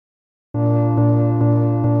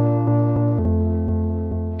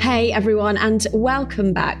Hey everyone, and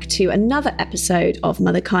welcome back to another episode of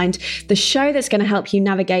Motherkind, the show that's going to help you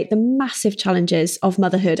navigate the massive challenges of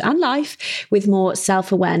motherhood and life with more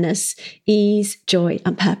self-awareness, ease, joy,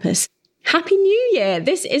 and purpose. Happy New Year!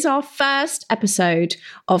 This is our first episode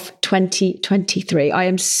of 2023. I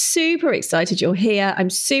am super excited you're here. I'm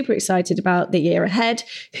super excited about the year ahead.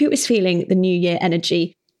 Who is feeling the New Year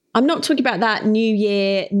energy? I'm not talking about that new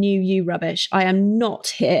year, new you rubbish. I am not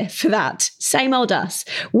here for that. Same old us.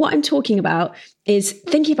 What I'm talking about is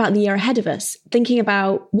thinking about the year ahead of us, thinking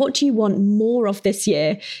about what do you want more of this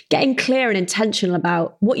year, getting clear and intentional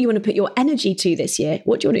about what you want to put your energy to this year,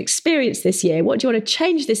 what do you want to experience this year, what do you want to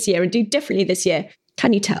change this year and do differently this year.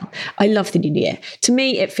 Can you tell? I love the new year. To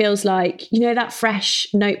me, it feels like, that fresh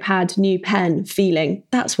notepad, new pen feeling.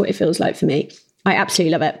 That's what it feels like for me. I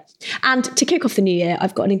absolutely love it. And to kick off the new year,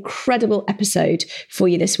 I've got an incredible episode for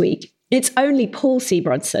you this week. It's only Paul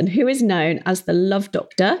Brunson, who is known as the Love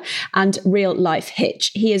Doctor and Real Life Hitch.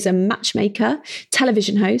 He is a matchmaker,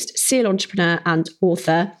 television host, serial entrepreneur, and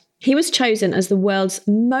author. He was chosen as the world's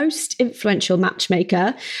most influential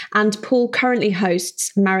matchmaker, and Paul currently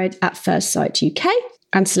hosts Married at First Sight UK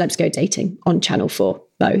and Celebs Go Dating on Channel 4.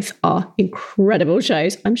 Both are incredible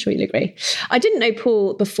shows. I'm sure you'll agree. I didn't know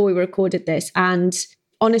Paul before we recorded this, and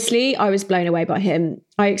honestly, I was blown away by him.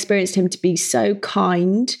 I experienced him to be so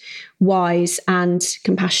kind, wise, and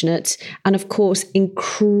compassionate, and of course,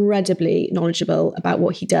 incredibly knowledgeable about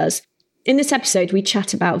what he does. In this episode, we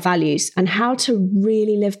chat about values and how to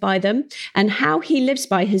really live by them, and how he lives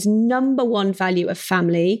by his number one value of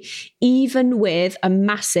family, even with a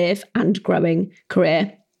massive and growing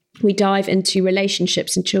career. We dive into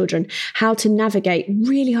relationships and children, how to navigate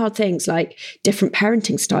really hard things like different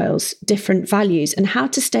parenting styles, different values, and how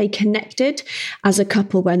to stay connected as a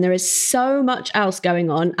couple when there is so much else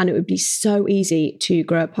going on and it would be so easy to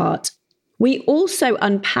grow apart. We also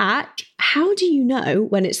unpack, how do you know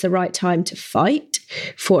when it's the right time to fight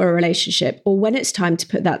for a relationship or when it's time to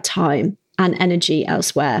put that time and energy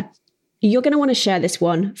elsewhere? You're going to want to share this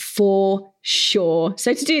one for sure.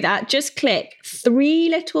 So to do that, just click 3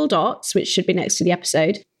 little dots, which should be next to the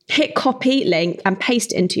episode, hit copy link and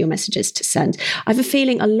paste it into your messages to send. I have a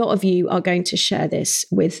feeling a lot of you are going to share this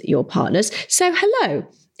with your partners. So hello.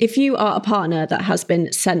 If you are a partner that has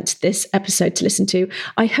been sent this episode to listen to,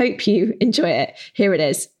 I hope you enjoy it. Here it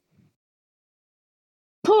is.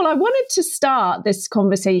 Paul, I wanted to start this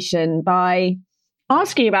conversation by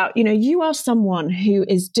asking about, you are someone who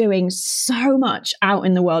is doing so much out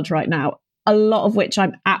in the world right now, a lot of which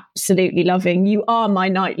I'm absolutely loving. You are my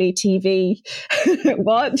nightly TV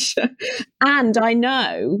watch. And I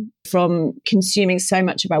know from consuming so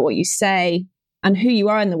much about what you say and who you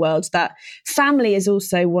are in the world that family is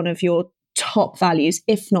also one of your top values,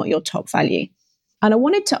 if not your top value. And I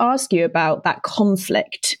wanted to ask you about that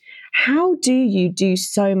conflict. How do you do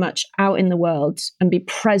so much out in the world and be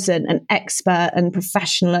present and expert and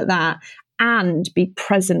professional at that and be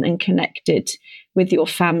present and connected with your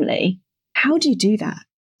family? How do you do that?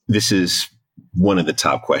 This is one of the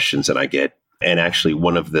top questions that I get, and actually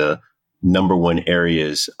one of the number one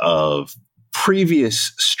areas of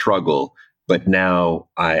previous struggle, but now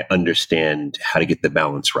I understand how to get the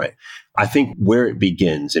balance right. I think where it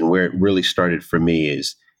begins and where it really started for me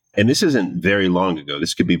is, and this isn't very long ago,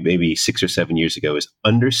 this could be maybe 6 or 7 years ago, is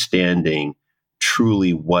understanding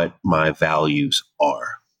truly what my values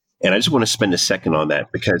are. And I just want to spend a second on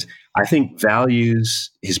that because I think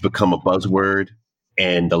values has become a buzzword.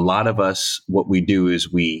 And a lot of us, what we do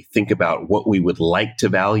is we think about what we would like to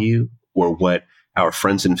value or what our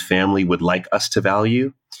friends and family would like us to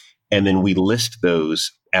value. And then we list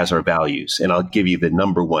those as our values. And I'll give you the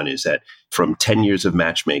number one is that from 10 years of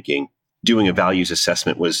matchmaking, doing a values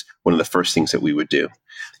assessment was one of the first things that we would do.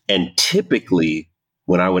 And typically,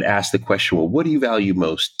 when I would ask the question, well, what do you value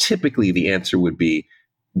most? Typically, the answer would be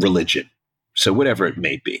religion. So whatever it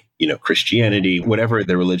may be, Christianity, whatever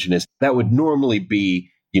the religion is, that would normally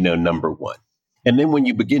be, number one. And then when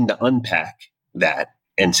you begin to unpack that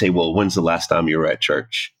and say, well, when's the last time you were at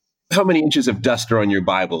church? How many inches of dust are on your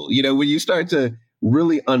Bible? When you start to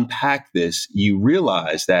really unpack this, you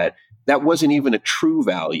realize that that wasn't even a true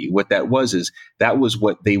value. What that was is that was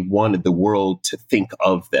what they wanted the world to think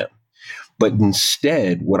of them. But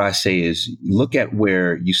instead, what I say is look at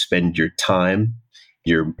where you spend your time,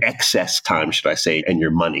 your excess time, should I say, and your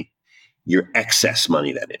money, your excess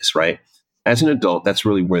money, that is, right? As an adult, that's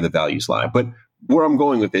really where the values lie. But where I'm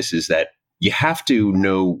going with this is that you have to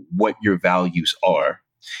know what your values are.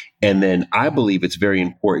 And then I believe it's very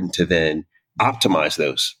important to then optimize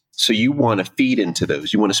those. So you want to feed into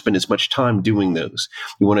those. You want to spend as much time doing those.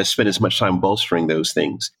 You want to spend as much time bolstering those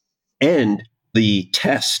things. And the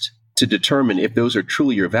test to determine if those are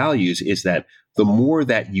truly your values is that the more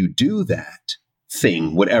that you do that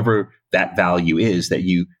thing, whatever that value is that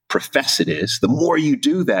you profess it is, the more you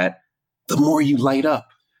do that, the more you light up,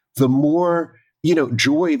 the more,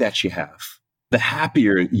 joy that you have, the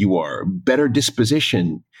happier you are, better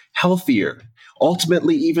disposition, healthier,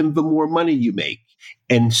 ultimately, even the more money you make.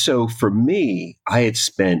 And so for me, I had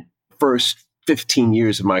spent first 15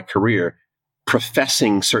 years of my career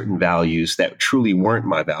professing certain values that truly weren't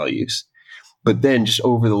my values. But then just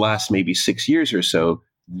over the last maybe 6 years or so,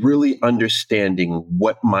 really understanding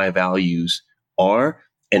what my values are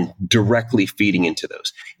and directly feeding into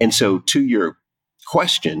those. And so to your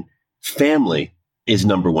question, family is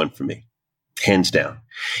number one for me, hands down.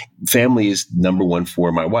 Family is number one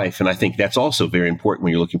for my wife. And I think that's also very important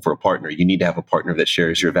when you're looking for a partner. You need to have a partner that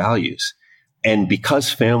shares your values. And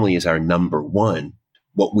because family is our number one,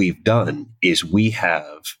 what we've done is we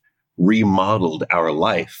have remodeled our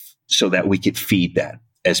life so that we could feed that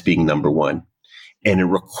as being number one. And it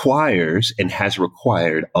requires and has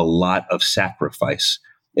required a lot of sacrifice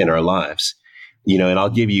in our lives. And I'll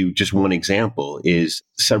give you just one example is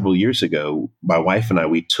several years ago, my wife and I,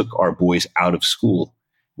 we took our boys out of school.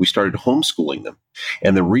 We started homeschooling them.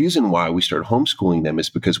 And the reason why we started homeschooling them is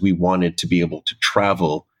because we wanted to be able to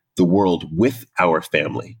travel the world with our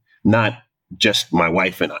family, not just my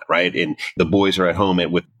wife and I, right? And the boys are at home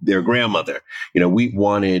with their grandmother. We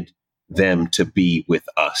wanted them to be with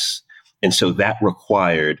us. And so that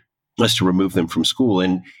required us to remove them from school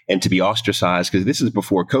and to be ostracized, because this is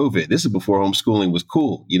before COVID. This is before homeschooling was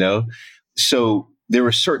cool, So there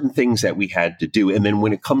were certain things that we had to do. And then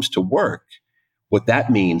when it comes to work, what that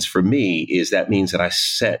means for me is that means that I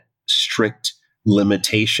set strict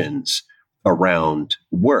limitations around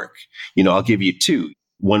work. I'll give you two.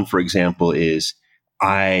 One, for example, is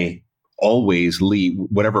I always leave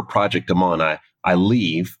whatever project I'm on. I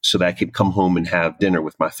leave so that I can come home and have dinner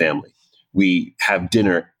with my family. We have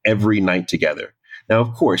dinner every night together. Now,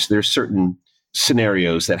 of course, there's certain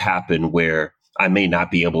scenarios that happen where I may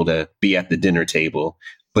not be able to be at the dinner table,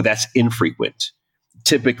 but that's infrequent.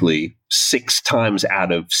 Typically, 6 times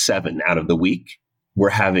out of 7 out of the week, we're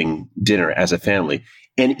having dinner as a family.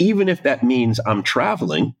 And even if that means I'm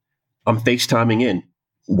traveling, I'm FaceTiming in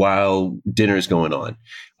while dinner is going on.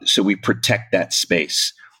 So we protect that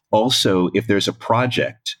space. Also, if there's a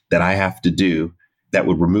project that I have to do that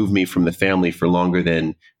would remove me from the family for longer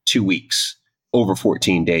than 2 weeks, over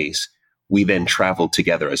 14 days, we then travel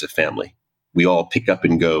together as a family. We all pick up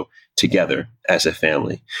and go together as a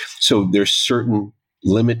family. So there's certain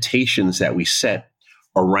limitations that we set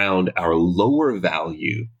around our lower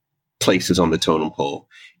value places on the totem pole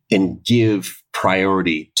and give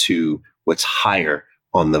priority to what's higher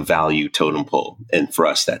on the value totem pole. And for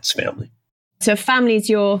us, that's family. So family is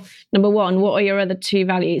your number one. What are your other 2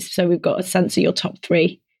 values? So we've got a sense of your top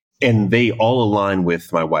 3. And they all align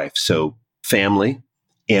with my wife. So family,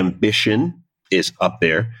 ambition is up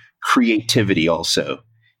there. Creativity also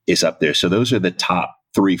is up there. So those are the top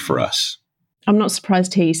 3 for us. I'm not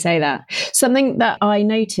surprised to hear you say that. Something that I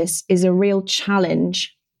notice is a real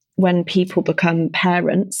challenge when people become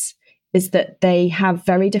parents is that they have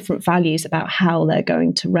very different values about how they're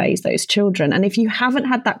going to raise those children. And if you haven't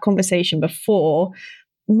had that conversation before,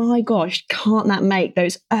 my gosh, can't that make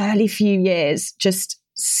those early few years just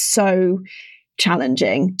so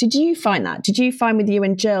challenging? Did you find that? Did you find with you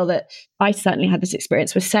and Jill that I certainly had this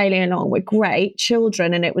experience? We're sailing along, we're great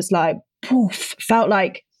children, and it was like, poof, felt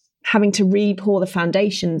like having to re-pour the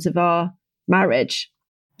foundations of our marriage?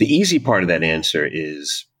 The easy part of that answer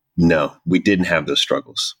is no, we didn't have those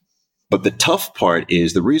struggles. But the tough part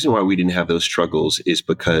is the reason why we didn't have those struggles is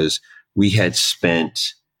because we had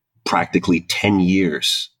spent practically 10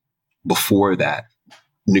 years before that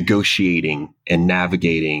negotiating and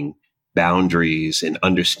navigating boundaries and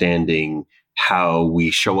understanding how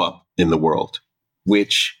we show up in the world,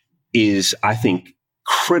 which is, I think,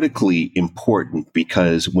 critically important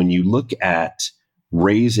because when you look at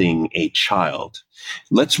raising a child,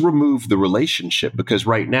 let's remove the relationship because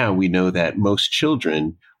right now we know that most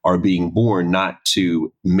children are being born not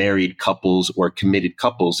to married couples or committed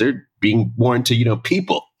couples. They're being born to,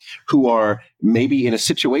 people who are maybe in a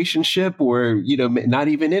situationship or, not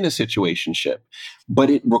even in a situationship. But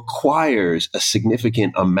it requires a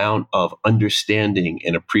significant amount of understanding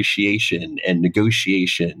and appreciation and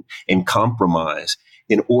negotiation and compromise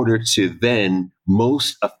in order to then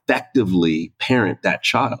most effectively parent that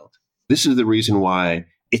child. This is the reason why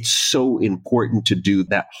it's so important to do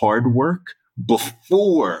that hard work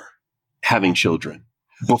before having children,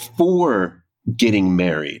 before getting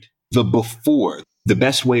married, the before. The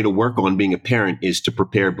best way to work on being a parent is to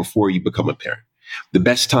prepare before you become a parent. The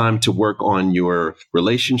best time to work on your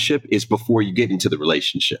relationship is before you get into the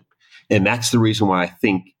relationship. And that's the reason why I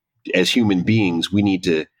think as human beings, we need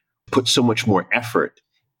to put so much more effort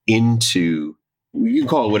into, you can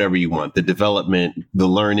call it whatever you want, the development, the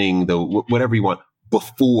learning, the whatever you want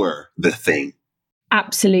before the thing.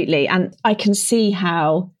 Absolutely. And I can see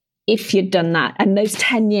how if you'd done that and those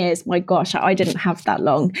 10 years, my gosh, I didn't have that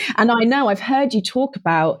long. And I know I've heard you talk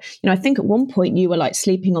about, I think at one point you were like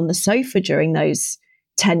sleeping on the sofa during those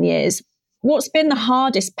 10 years. What's been the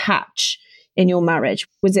hardest patch in your marriage?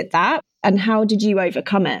 Was it that? And how did you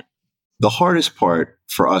overcome it? The hardest part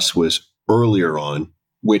for us was earlier on,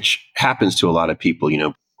 which happens to a lot of people,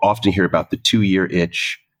 often hear about the 2-year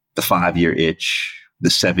itch, the 5-year itch, the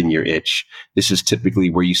 7-year itch. This is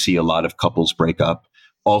typically where you see a lot of couples break up.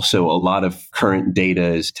 Also, a lot of current data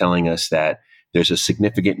is telling us that there's a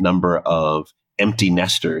significant number of empty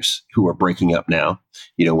nesters who are breaking up now.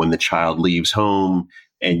 When the child leaves home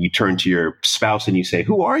and you turn to your spouse and you say,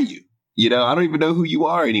 "Who are you?" I don't even know who you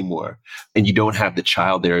are anymore. And you don't have the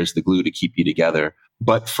child there as the glue to keep you together.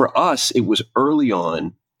 But for us, it was early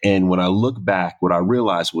on. And when I look back, what I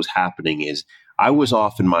realized was happening is I was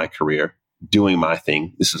off in my career doing my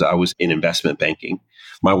thing. I was in investment banking.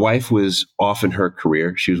 My wife was off in her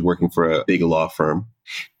career. She was working for a big law firm.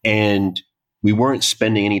 And we weren't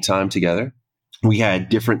spending any time together. We had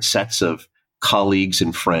different sets of colleagues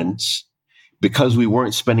and friends. Because we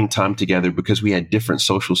weren't spending time together, because we had different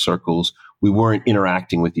social circles, we weren't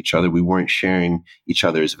interacting with each other. We weren't sharing each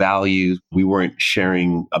other's values. We weren't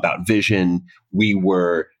sharing about vision. We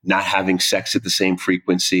were not having sex at the same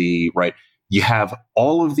frequency, right? You have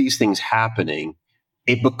all of these things happening.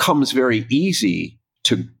 It becomes very easy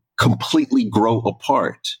to completely grow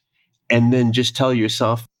apart and then just tell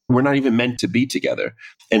yourself, we're not even meant to be together.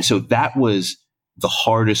 And so that was the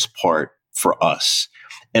hardest part for us.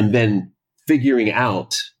 And then figuring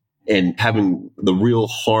out and having the real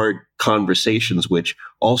hard conversations, which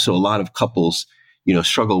also a lot of couples,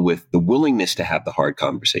 struggle with the willingness to have the hard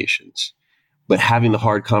conversations, but having the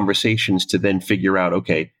hard conversations to then figure out,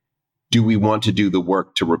 okay, do we want to do the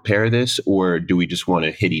work to repair this, or do we just want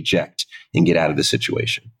to hit eject and get out of the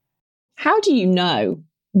situation? How do you know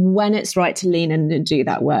when it's right to lean in and do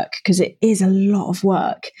that work? Because it is a lot of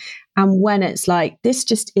work. And when it's like, this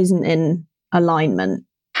just isn't in alignment.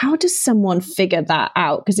 How does someone figure that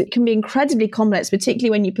out? Because it can be incredibly complex, particularly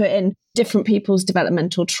when you put in different people's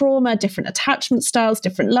developmental trauma, different attachment styles,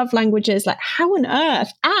 different love languages. Like, how on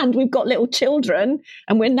earth? And we've got little children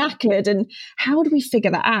and we're knackered. And how do we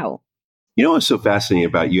figure that out? What's so fascinating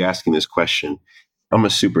about you asking this question? I'm a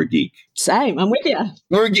super geek. Same. I'm with you.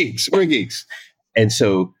 We're geeks. And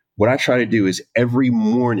so what I try to do is every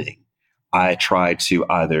morning, I try to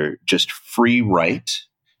either just free write,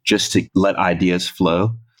 just to let ideas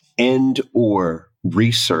flow, and or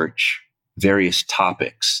research various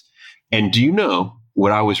topics. And do you know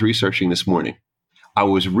what I was researching this morning? I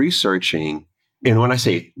was researching, and when I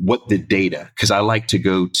say what the data, because I like to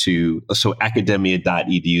go to, so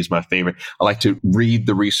academia.edu is my favorite. I like to read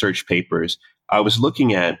the research papers. I was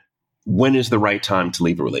looking at when is the right time to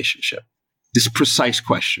leave a relationship? This precise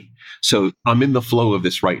question. So I'm in the flow of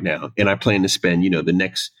this right now, and I plan to spend, the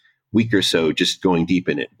next week or so just going deep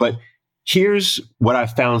in it. But here's what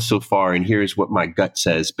I've found so far, and here's what my gut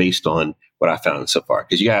says based on what I found so far,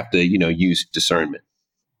 because you have to, use discernment.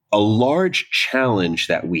 A large challenge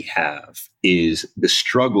that we have is the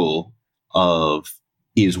struggle of,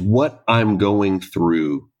 is what I'm going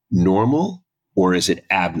through normal or is it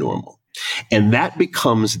abnormal? And that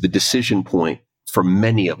becomes the decision point for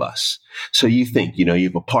many of us. So you think, you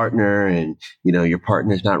have a partner and, your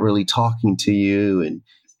partner's not really talking to you, and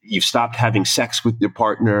you've stopped having sex with your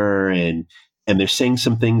partner, and they're saying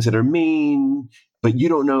some things that are mean, but you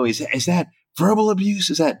don't know, is that verbal abuse?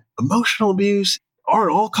 Is that emotional abuse?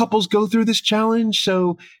 Aren't all couples go through this challenge?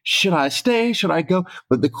 So should I stay? Should I go?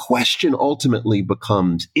 But the question ultimately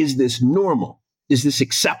becomes, is this normal? Is this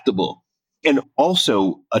acceptable? And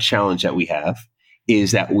also a challenge that we have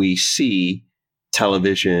is that we see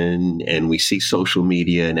television and we see social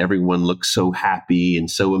media and everyone looks so happy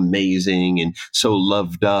and so amazing and so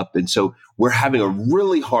loved up. And so we're having a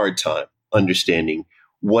really hard time understanding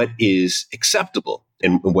what is acceptable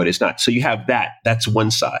and what is not. So you have that's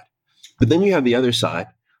one side. But then you have the other side,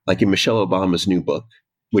 like in Michelle Obama's new book,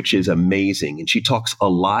 which is amazing. And she talks a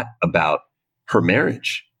lot about her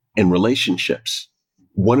marriage and relationships.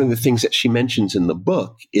 One of the things that she mentions in the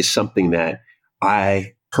book is something that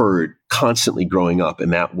I heard constantly growing up,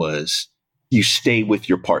 and that was, you stay with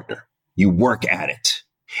your partner, you work at it.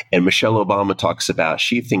 And Michelle Obama talks about,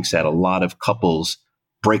 she thinks that a lot of couples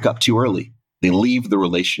break up too early. They leave the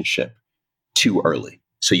relationship too early.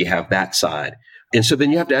 So you have that side. And so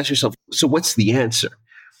then you have to ask yourself, so what's the answer?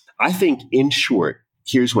 I think in short,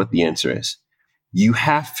 here's what the answer is. You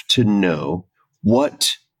have to know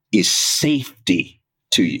what is safety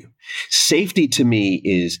to you. Safety to me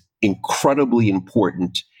is incredibly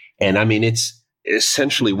important. And I mean, it's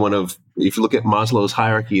essentially one of, if you look at Maslow's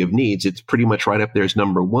hierarchy of needs, it's pretty much right up there as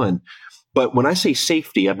number one. But when I say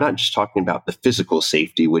safety, I'm not just talking about the physical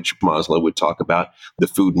safety, which Maslow would talk about, the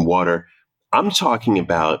food and water. I'm talking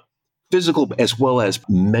about physical as well as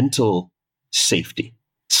mental safety,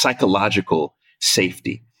 psychological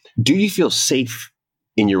safety. Do you feel safe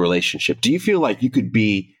in your relationship? Do you feel like you could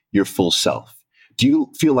be your full self? Do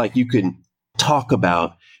you feel like you can talk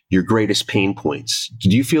about your greatest pain points? Do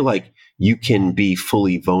you feel like you can be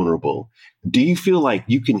fully vulnerable? Do you feel like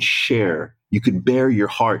you can share, you can bare your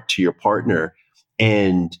heart to your partner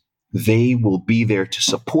and they will be there to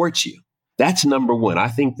support you? That's number one. I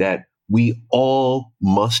think that we all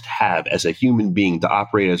must have, as a human being, to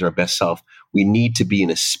operate as our best self, we need to be in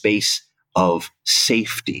a space of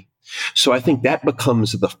safety. So I think that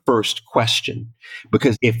becomes the first question,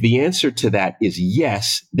 because if the answer to that is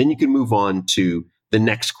yes, then you can move on to the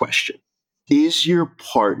next question. Is your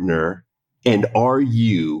partner and are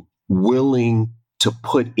you willing to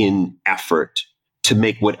put in effort to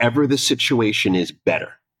make whatever the situation is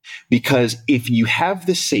better? Because if you have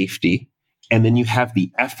the safety and then you have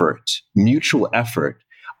the effort, mutual effort,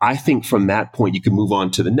 I think from that point, you can move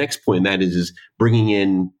on to the next point. And that is bringing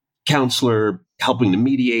in counselor, helping to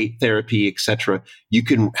mediate, therapy, etc. You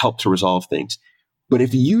can help to resolve things. But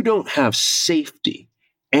if you don't have safety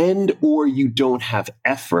and or you don't have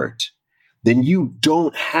effort, then you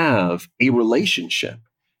don't have a relationship.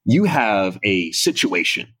 You have a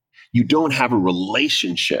situation. You don't have a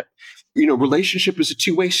relationship. Relationship is a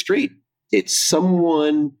two-way street. It's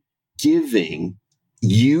someone giving,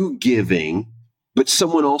 you giving, but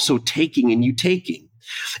someone also taking and you taking.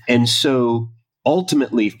 And so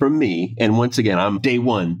ultimately for me, and once again, I'm day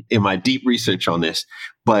one in my deep research on this,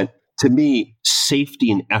 but to me, safety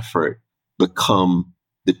and effort become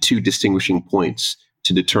the two distinguishing points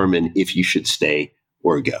to determine if you should stay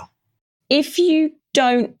or go. If you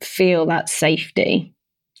don't feel that safety,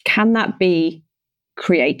 can that be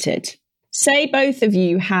created? Say both of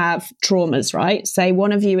you have traumas, right? Say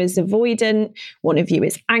one of you is avoidant, one of you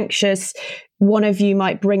is anxious, one of you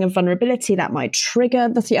might bring a vulnerability that might trigger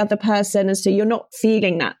the other person. And so you're not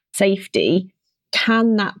feeling that safety.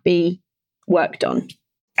 Can that be worked on?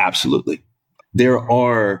 Absolutely. There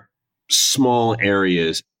are small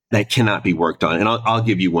areas that cannot be worked on. And I'll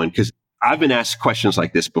give you one, because I've been asked questions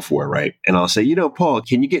like this before, right? And I'll say, Paul,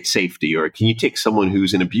 can you get safety? Or can you take someone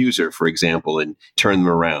who's an abuser, for example, and turn them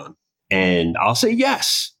around? And I'll say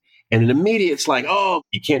yes. And then immediately it's like, oh,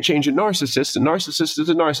 you can't change a narcissist. A narcissist is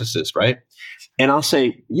a narcissist, right? And I'll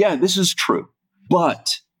say, yeah, this is true.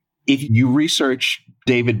 But if you research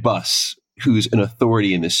David Buss, who's an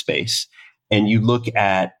authority in this space, and you look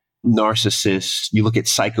at narcissists, you look at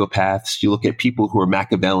psychopaths, you look at people who are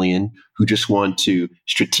Machiavellian, who just want to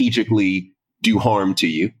strategically do harm to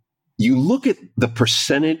you. You look at the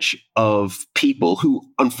percentage of people who,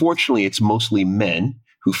 unfortunately, it's mostly men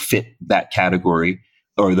who fit that category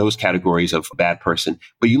or those categories of bad person.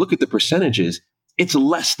 But you look at the percentages, it's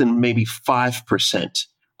less than maybe 5%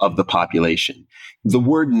 of the population. The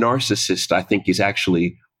word narcissist, I think, is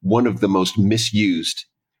actually one of the most misused,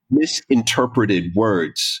 misinterpreted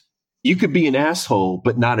words. You could be an asshole,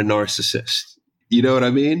 but not a narcissist. You know what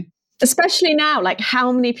I mean? Especially now, like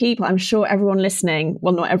how many people, I'm sure everyone listening,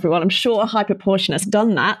 well, not everyone, I'm sure a high proportion has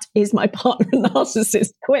done that. Is my partner a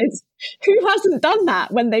narcissist quiz? Who hasn't done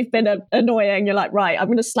that when they've been annoying? You're like, right, I'm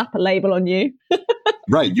going to slap a label on you.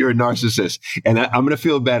 Right, you're a narcissist. And I'm going to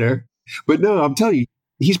feel better. But no, I'm telling you,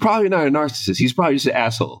 he's probably not a narcissist. He's probably just an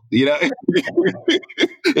asshole. There's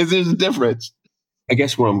a difference. I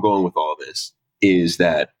guess where I'm going with all this is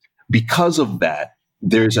that because of that,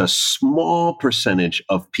 there's a small percentage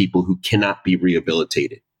of people who cannot be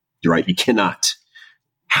rehabilitated, right? You cannot.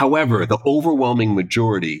 However, the overwhelming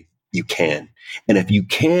majority, you can. And if you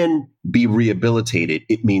can be rehabilitated,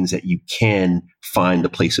 it means that you can find a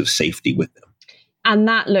place of safety with them. And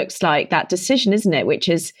that looks like that decision, isn't it? Which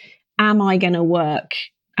is, am I going to work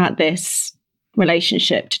at this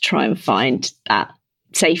relationship to try and find that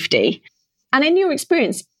safety? And in your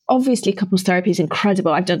experience, obviously couples therapy is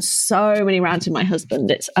incredible. I've done so many rounds with my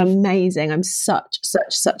husband. It's amazing. I'm such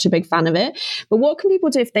a big fan of it. But what can people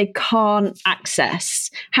do if they can't access?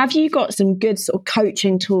 Have you got some good sort of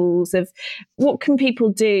coaching tools of what can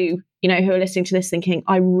people do, who are listening to this thinking,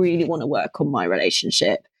 I really want to work on my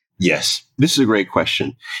relationship? Yes, this is a great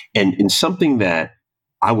question. And something that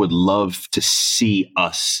I would love to see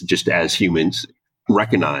us just as humans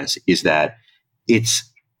recognize is that it's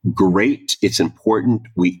great. It's important.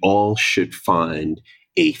 We all should find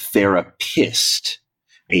a therapist,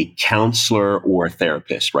 a counselor or a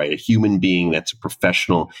therapist, right? A human being that's a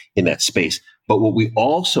professional in that space. But what we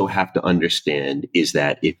also have to understand is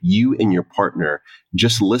that if you and your partner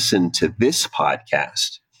just listen to this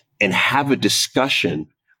podcast and have a discussion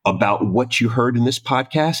about what you heard in this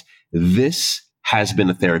podcast, this has been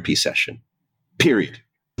a therapy session, period.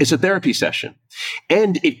 It's a therapy session.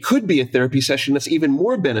 And it could be a therapy session that's even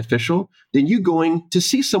more beneficial than you going to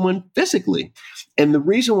see someone physically. And the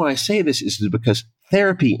reason why I say this is because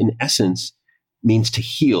therapy, in essence, means to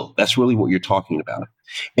heal. That's really what you're talking about.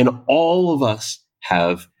 And all of us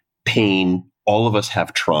have pain. All of us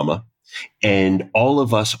have trauma. And all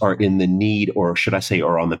of us are in the need, or should I say,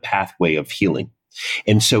 are on the pathway of healing.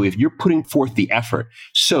 And so if you're putting forth the effort,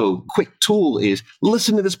 so quick tool is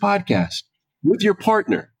listen to this podcast with your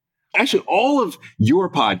partner. Actually, all of your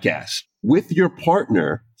podcasts with your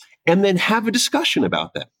partner, and then have a discussion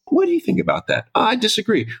about that. What do you think about that? Oh, I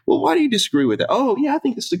disagree. Well, why do you disagree with that? Oh, yeah, I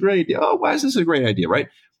think this is a great idea. Oh, why is this a great idea, right?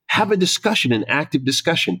 Have a discussion, an active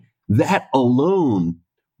discussion. That alone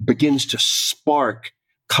begins to spark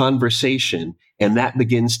conversation, and that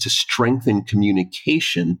begins to strengthen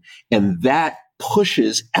communication, and that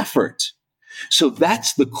pushes effort. So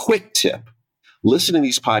that's the quick tip. Listen to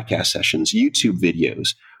these podcast sessions, YouTube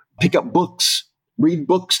videos, pick up books, read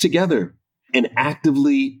books together, and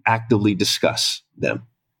actively discuss them.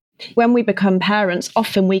 When we become parents,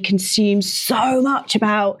 often we consume so much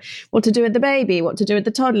about what to do with the baby, what to do with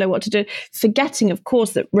the toddler, what to do, forgetting, of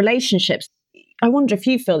course, that relationships, I wonder if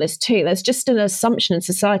you feel this too, there's just an assumption in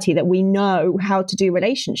society that we know how to do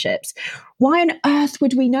relationships. Why on earth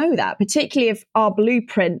would we know that? Particularly if our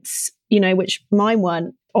blueprints, which mine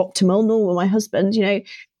weren't optimal, nor were my husband's,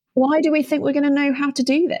 why do we think we're going to know how to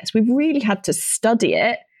do this? We've really had to study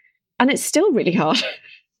it, and it's still really hard.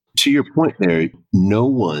 To your point there,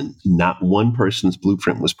 not one person's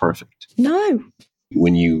blueprint was perfect. No.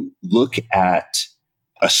 When you look at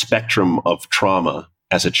a spectrum of trauma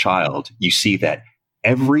as a child, you see that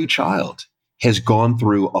every child has gone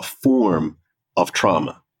through a form of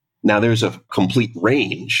trauma. Now, there's a complete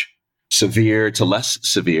range, severe to less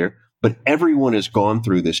severe, but everyone has gone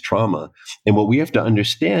through this trauma. And what we have to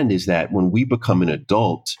understand is that when we become an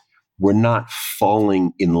adult, we're not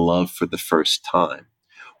falling in love for the first time.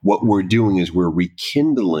 What we're doing is we're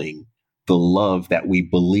rekindling the love that we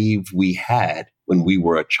believe we had when we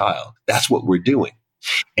were a child. That's what we're doing.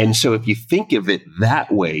 And so if you think of it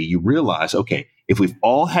that way, you realize, okay, if we've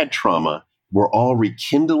all had trauma, we're all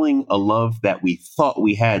rekindling a love that we thought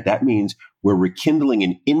we had. That means we're rekindling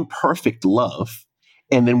an imperfect love.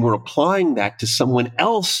 And then we're applying that to someone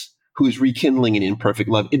else who's rekindling an imperfect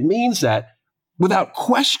love. It means that without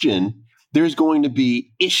question, there's going to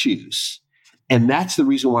be issues. And that's the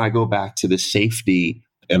reason why I go back to the safety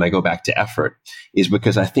and I go back to effort, is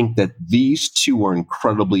because I think that these two are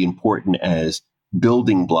incredibly important as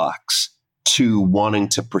building blocks to wanting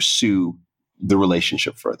to pursue the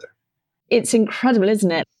relationship further. It's incredible,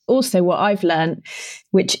 isn't it? Also, what I've learned,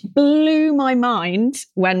 which blew my mind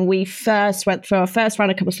when we first went through our first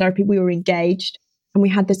round of couples therapy, we were engaged and we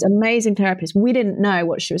had this amazing therapist. We didn't know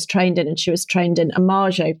what she was trained in, and she was trained in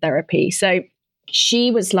imago therapy. So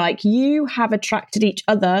she was like, you have attracted each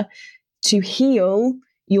other to heal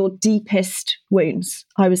your deepest wounds.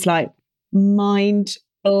 I was like, mind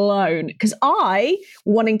blown. Because I,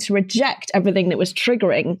 wanting to reject everything that was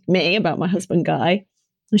triggering me about my husband, Guy,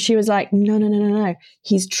 and she was like, no.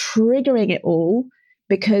 He's triggering it all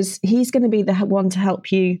because he's going to be the one to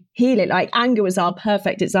help you heal it. Like, anger was our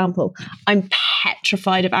perfect example. I'm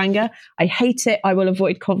petrified of anger. I hate it. I will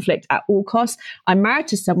avoid conflict at all costs. I'm married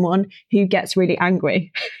to someone who gets really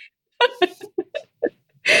angry.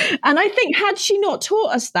 And I think had she not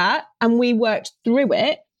taught us that and we worked through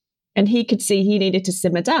it, and he could see he needed to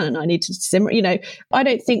simmer down and I needed to simmer, I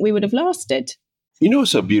don't think we would have lasted. You know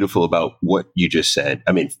what's so beautiful about what you just said?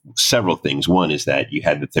 I mean, several things. One is that you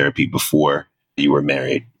had the therapy before you were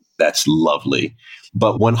married. That's lovely.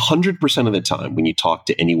 But 100% of the time, when you talk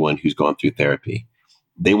to anyone who's gone through therapy,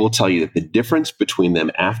 they will tell you that the difference between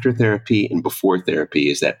them after therapy and before therapy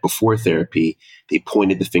is that before therapy, they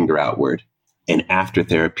pointed the finger outward. And after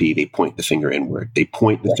therapy, they point the finger inward. They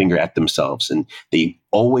point the finger at themselves. And they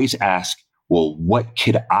always ask, well, what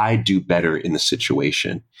could I do better in the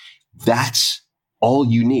situation? That's all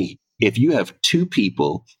you need. If you have two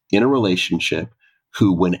people in a relationship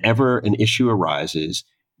who, whenever an issue arises,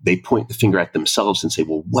 they point the finger at themselves and say,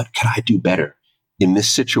 well, what could I do better? in this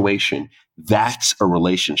situation, that's a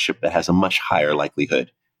relationship that has a much higher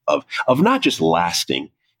likelihood of not just lasting.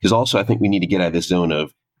 Because also I think we need to get out of this zone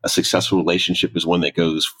of a successful relationship is one that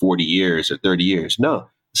goes 40 years or 30 years. No,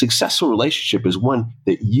 a successful relationship is one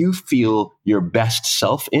that you feel your best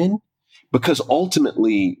self in, because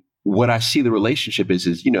ultimately what I see the relationship is,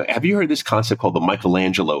 have you heard this concept called the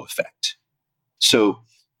Michelangelo effect? So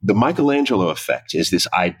the Michelangelo effect is this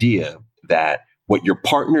idea that what your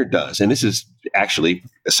partner does, and this is actually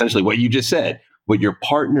essentially what you just said, what your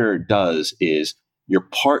partner does is your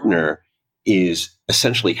partner is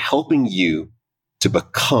essentially helping you to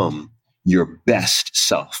become your best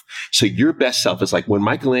self. So your best self is like when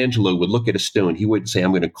Michelangelo would look at a stone, he wouldn't say,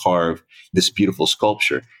 I'm going to carve this beautiful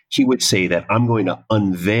sculpture. He would say that I'm going to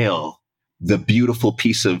unveil the beautiful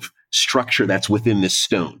piece of structure that's within this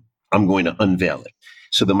stone. I'm going to unveil it.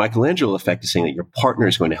 So the Michelangelo effect is saying that your partner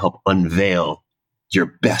is going to help unveil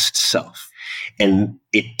your best self. And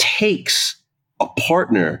it takes a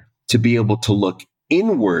partner to be able to look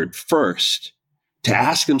inward first, to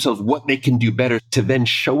ask themselves what they can do better, to then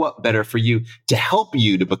show up better for you, to help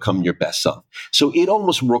you to become your best self. So it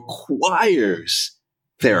almost requires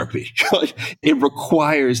therapy. It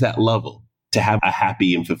requires that level to have a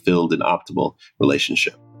happy and fulfilled and optimal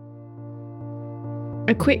relationship.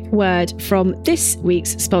 A quick word from this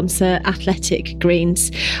week's sponsor, Athletic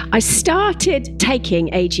Greens. I started taking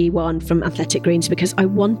AG1 from Athletic Greens because I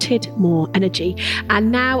wanted more energy.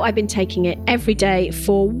 And now I've been taking it every day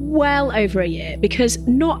for well over a year, because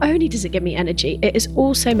not only does it give me energy, it has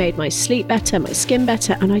also made my sleep better, my skin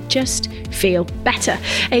better, and I just feel better.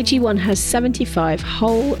 AG1 has 75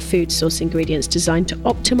 whole food source ingredients designed to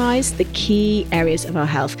optimize the key areas of our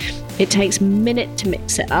health. It takes a minute to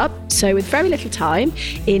mix it up. So with very little time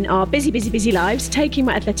in our busy lives, taking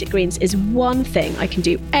my Athletic Greens is one thing I can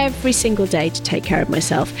do every single day to take care of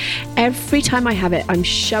myself. Every time I have it, I'm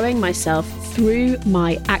showing myself through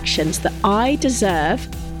my actions that I deserve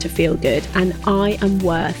to feel good and I am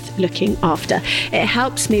worth looking after. It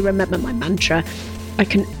helps me remember my mantra. I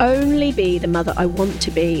can only be the mother I want to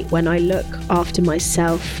be when I look after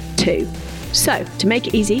myself too. So, to make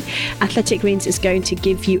it easy, Athletic Greens is going to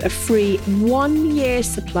give you a free 1-year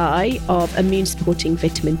supply of immune-supporting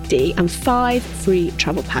vitamin D and 5 free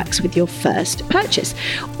travel packs with your first purchase.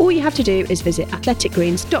 All you have to do is visit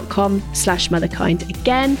athleticgreens.com/motherkind.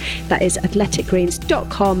 Again, that is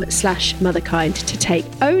athleticgreens.com/motherkind to take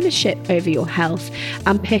ownership over your health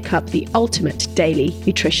and pick up the ultimate daily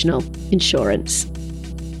nutritional insurance.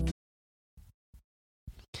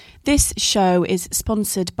 This show is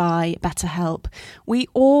sponsored by BetterHelp. We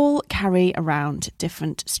all carry around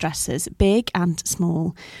different stresses, big and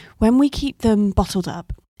small. When we keep them bottled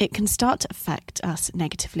up, it can start to affect us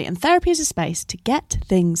negatively. And therapy is a space to get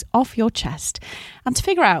things off your chest and to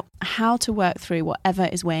figure out how to work through whatever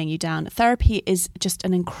is weighing you down. Therapy is just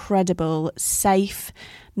an incredible, safe,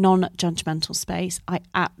 non-judgmental space. I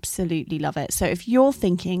absolutely love it. So if you're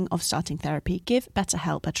thinking of starting therapy, give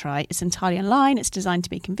BetterHelp a try. It's entirely online. It's designed to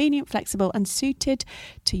be convenient, flexible and suited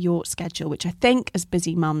to your schedule, which I think as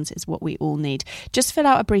busy mums is what we all need. Just fill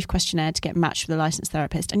out a brief questionnaire to get matched with a licensed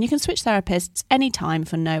therapist, and you can switch therapists anytime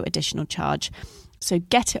for no additional charge. So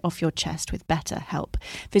get it off your chest with BetterHelp.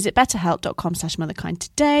 Visit betterhelp.com/motherkind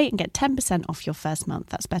today and get 10% off your first month.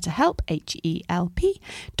 That's BetterHelp,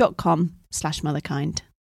 HELP.com/motherkind.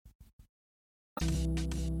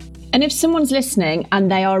 And if someone's listening and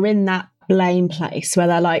they are in that blame place where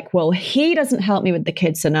they're like, well, he doesn't help me with the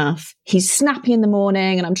kids enough. He's snappy in the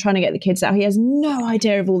morning and I'm trying to get the kids out. He has no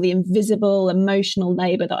idea of all the invisible emotional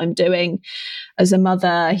labor that I'm doing as a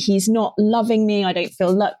mother. He's not loving me. I don't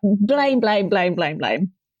feel blame.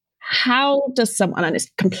 How does someone, and it's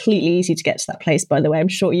completely easy to get to that place, by the way, I'm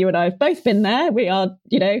sure you and I have both been there. We are,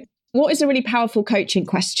 what is a really powerful coaching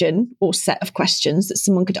question or set of questions that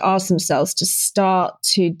someone could ask themselves to start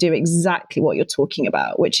to do exactly what you're talking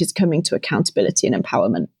about, which is coming to accountability and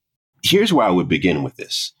empowerment? Here's where I would begin with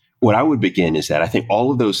this. What I would begin is that I think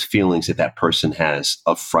all of those feelings that person has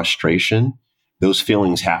of frustration, those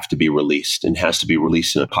feelings have to be released and has to be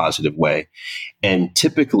released in a positive way. And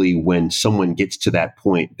typically when someone gets to that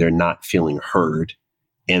point, they're not feeling heard.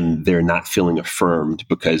 And they're not feeling affirmed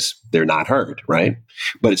because they're not heard, right?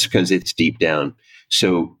 But it's because it's deep down.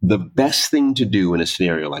 So the best thing to do in a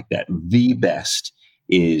scenario like that, the best,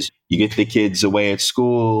 is you get the kids away at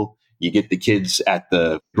school, you get the kids at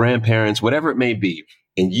the grandparents, whatever it may be,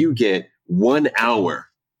 and you get 1 hour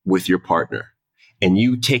with your partner. And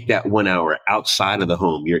you take that 1 hour outside of the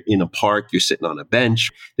home. You're in a park, you're sitting on a bench,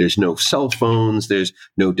 there's no cell phones, there's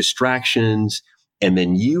no distractions. And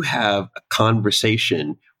then you have a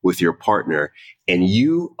conversation with your partner and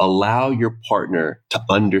you allow your partner to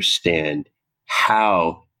understand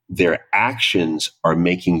how their actions are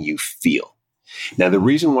making you feel. Now, the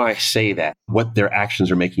reason why I say that, what their actions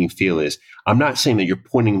are making you feel is, I'm not saying that you're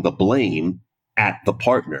pointing the blame at the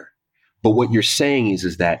partner, but what you're saying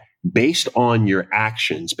is that based on your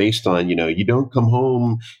actions, based on, you don't come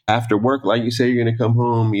home after work like you say you're going to come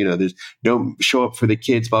home, don't show up for the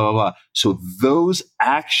kids, blah, blah, blah. So those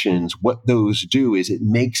actions, what those do is it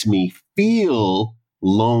makes me feel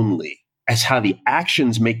lonely. That's how the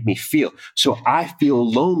actions make me feel. So I feel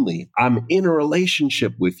lonely. I'm in a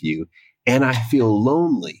relationship with you and I feel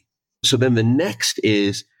lonely. So then the next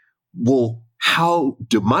is, well, how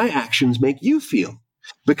do my actions make you feel?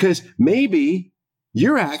 Because maybe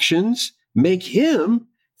your actions make him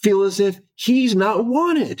feel as if he's not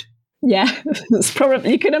wanted. Yeah, that's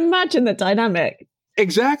probably, you can imagine the dynamic.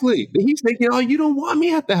 Exactly. He's thinking, oh, you don't want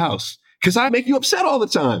me at the house because I make you upset all the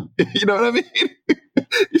time. You know what I mean?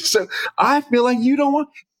 So I feel like you don't want.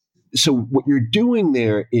 So what you're doing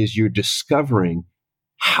there is you're discovering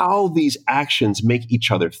how these actions make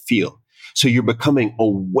each other feel. So you're becoming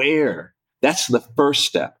aware. That's the first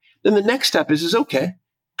step. Then the next step is okay,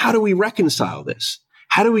 how do we reconcile this?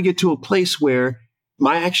 How do we get to a place where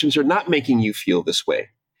my actions are not making you feel this way?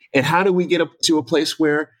 And how do we get up to a place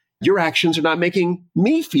where your actions are not making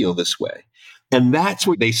me feel this way? And that's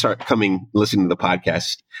where they start listening to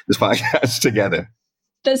this podcast together.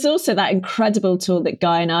 There's also that incredible tool that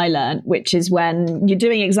Guy and I learned, which is when you're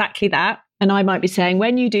doing exactly that. And I might be saying,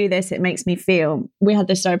 when you do this, it makes me feel. We had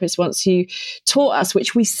this therapist once who taught us,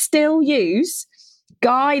 which we still use.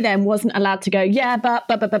 Guy then wasn't allowed to go, yeah, but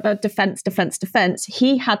defense.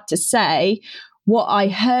 He had to say, what I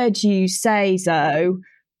heard you say, Zoe,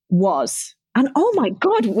 was. And oh my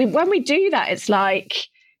God, when we do that, it's like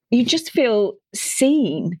you just feel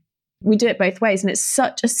seen. We do it both ways. And it's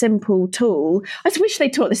such a simple tool. I just wish they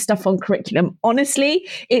taught this stuff on curriculum. Honestly,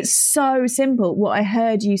 it's so simple. What I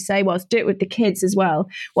heard you say was, do it with the kids as well.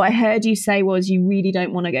 What I heard you say was, you really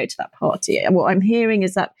don't want to go to that party. And what I'm hearing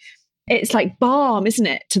is that it's like balm, isn't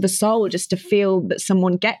it, to the soul, just to feel that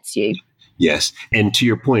someone gets you. Yes. And to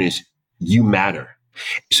your point is, you matter.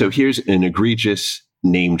 So here's an egregious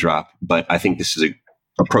name drop, but I think this is an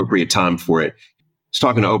appropriate time for it. I was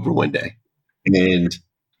talking to Oprah one day, and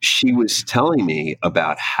she was telling me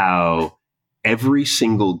about how every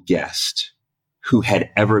single guest who had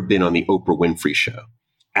ever been on the Oprah Winfrey Show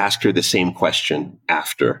asked her the same question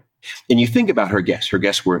after. And you think about her guests. Her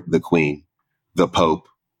guests were the Queen, the Pope,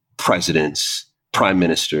 presidents, prime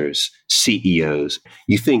ministers, CEOs.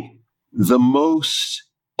 You think the most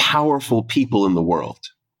powerful people in the world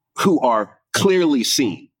who are clearly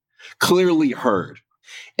seen, clearly heard.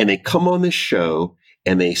 And they come on this show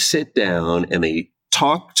and they sit down and they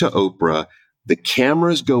talk to Oprah. The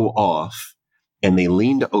cameras go off and they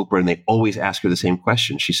lean to Oprah and they always ask her the same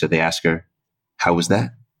question. She said, they ask her, how was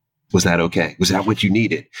that? Was that okay? Was that what you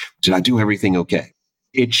needed? Did I do everything okay?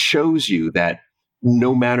 It shows you that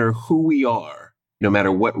no matter who we are, no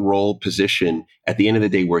matter what role, position, at the end of the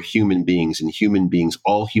day, we're human beings, and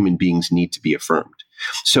all human beings need to be affirmed.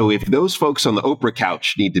 So if those folks on the Oprah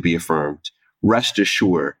couch need to be affirmed, rest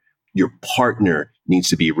assured, your partner needs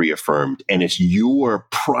to be reaffirmed. And it's your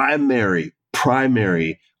primary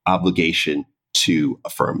obligation to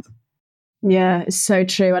affirm them. Yeah, it's so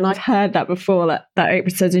true. And I've heard that before, that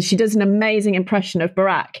Oprah says, and she does an amazing impression of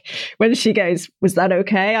Barack when she goes, was that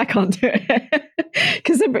okay? I can't do it.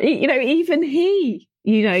 Because, even he,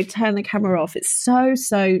 turned the camera off. It's so,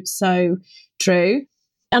 so, so true.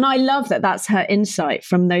 And I love that that's her insight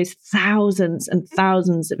from those thousands and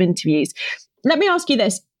thousands of interviews. Let me ask you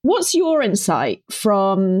this. What's your insight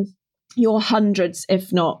from your hundreds,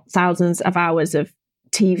 if not thousands of hours of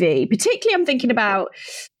TV? Particularly, I'm thinking about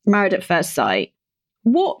Married at First Sight.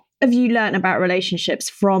 What have you learned about relationships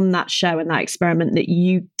from that show and that experiment that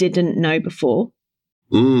you didn't know before?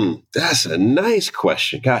 That's a nice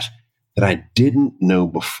question. Gosh, that I didn't know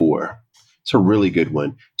before. It's a really good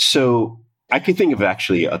one. So I can think of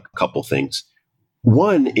actually a couple things.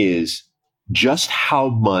 One is just how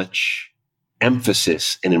much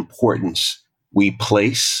emphasis and importance we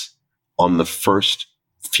place on the first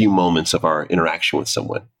few moments of our interaction with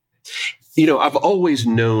someone. I've always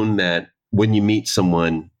known that when you meet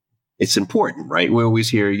someone, it's important, right? We always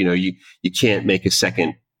hear, you can't make a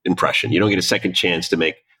second impression. You don't get a second chance to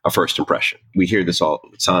make a first impression. We hear this all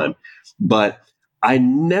the time. But I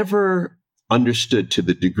never understood, to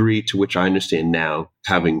the degree to which I understand now,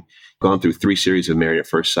 having gone through 3 series of Married at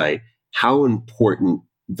First Sight, how important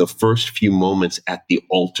the first few moments at the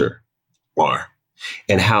altar are,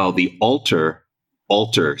 and how the altar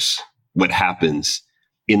alters what happens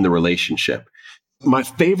in the relationship. My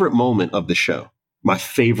favorite moment of the show, my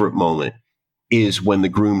favorite moment is when the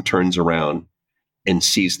groom turns around and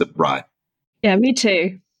sees the bride. Yeah, me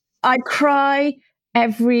too. I cry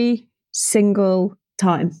every single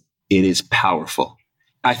time. It is powerful.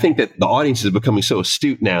 I think that the audience is becoming so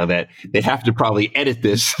astute now that they have to probably edit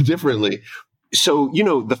this differently. So,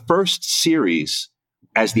 the first series,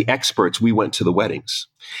 as the experts, we went to the weddings.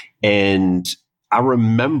 And I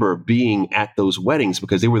remember being at those weddings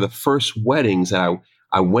because they were the first weddings that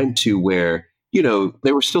I went to where,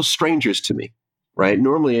 they were still strangers to me, right?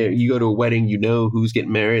 Normally you go to a wedding, who's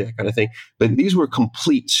getting married, that kind of thing. But these were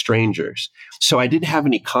complete strangers. So I didn't have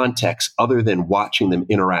any context other than watching them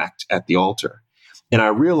interact at the altar. And I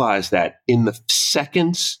realized that in the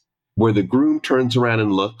seconds where the groom turns around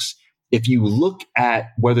and looks, if you look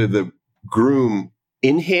at whether the groom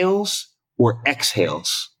inhales or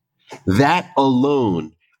exhales, that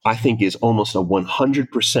alone, I think, is almost a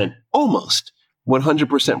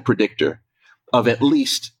 100% predictor of at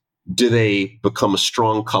least, do they become a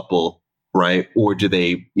strong couple, right? Or do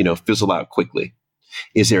they, fizzle out quickly?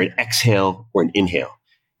 Is there an exhale or an inhale?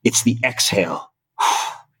 It's the exhale.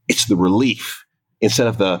 It's the relief instead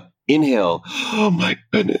of the inhale. Oh my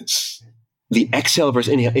goodness. The exhale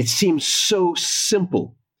versus inhale. It seems so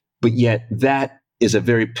simple, but yet that is a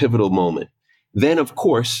very pivotal moment. Then, of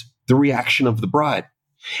course, the reaction of the bride.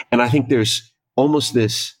 And I think there's almost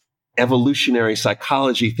this evolutionary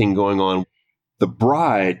psychology thing going on. The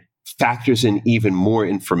bride factors in even more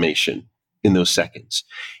information in those seconds.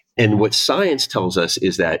 And what science tells us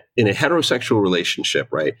is that in a heterosexual relationship,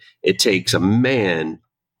 right, it takes a man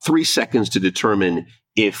 3 seconds to determine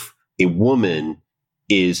if a woman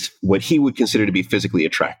is what he would consider to be physically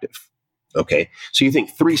attractive. Okay. So you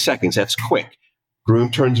think 3 seconds, that's quick. Groom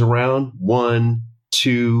turns around, 1,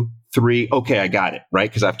 2, 3. Okay, I got it, right?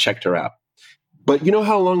 Because I've checked her out. But you know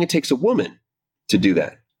how long it takes a woman to do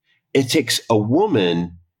that? It takes a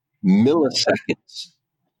woman milliseconds,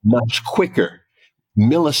 much quicker,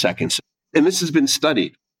 milliseconds. And this has been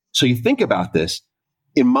studied. So you think about this.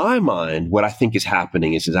 In my mind, what I think is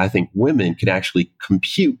happening is I think women can actually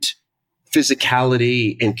compute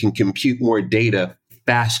physicality and can compute more data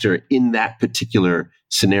faster in that particular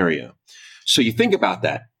scenario. So you think about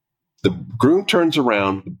that. The groom turns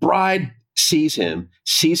around, the bride sees him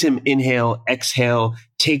inhale, exhale,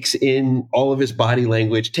 takes in all of his body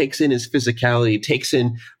language, takes in his physicality, takes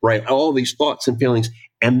in, right, all these thoughts and feelings,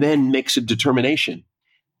 and then makes a determination.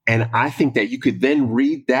 And I think that you could then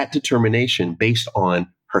read that determination based on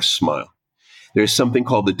her smile. There's something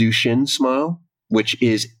called the Duchenne smile, which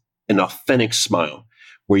is an authentic smile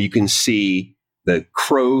where you can see the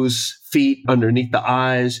crow's feet underneath the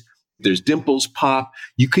eyes. There's dimples pop.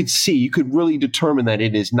 You could really determine that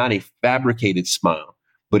it is not a fabricated smile,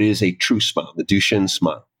 but it is a true smile, the Duchenne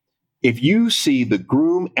smile. If you see the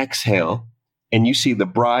groom exhale and you see the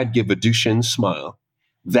bride give a Duchenne smile,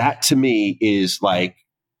 that to me is like,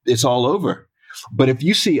 it's all over. But if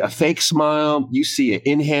you see a fake smile, you see an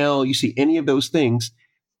inhale, you see any of those things,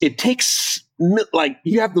 it takes, like,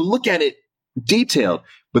 you have to look at it detailed.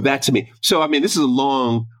 But that to me, so I mean, this is a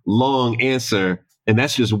long, long answer. And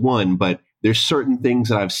that's just one, but there's certain things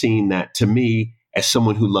that I've seen that to me, as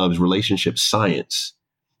someone who loves relationship science,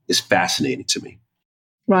 is fascinating to me.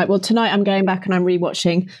 Right. Well, tonight I'm going back and I'm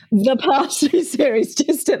rewatching the past two series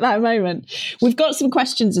just at that moment. We've got some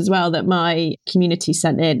questions as well that my community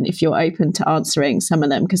sent in, if you're open to answering some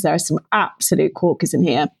of them, because there are some absolute corkers in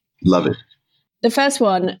here. Love it. The first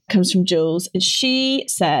one comes from Jules, and she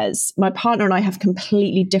says, my partner and I have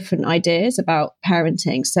completely different ideas about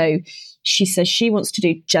parenting. So she says she wants to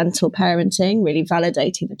do gentle parenting, really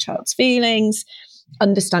validating the child's feelings,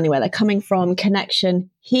 understanding where they're coming from, connection.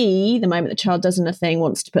 He, the moment the child does anything,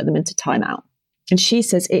 wants to put them into timeout. And she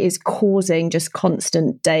says it is causing just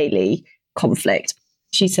constant daily conflict.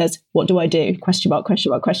 She says, what do I do? Question mark, question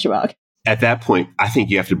mark, question mark. At that point, I think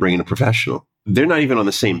you have to bring in a professional. They're not even on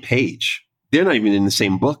the same page. They're not even in the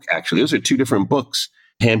same book, actually. Those are two different books,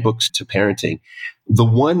 handbooks to parenting. The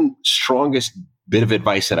one strongest bit of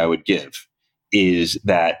advice that I would give is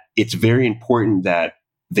that it's very important that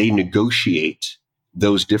they negotiate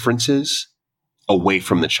those differences away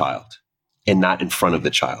from the child and not in front of the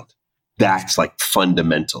child. That's like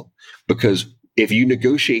fundamental, because if you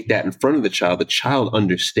negotiate that in front of the child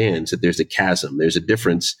understands that there's a chasm. There's a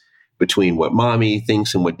difference between what mommy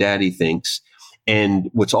thinks and what daddy thinks. And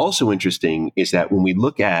what's also interesting is that when we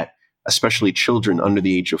look at, especially children under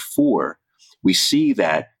the age of 4, we see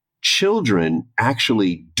that children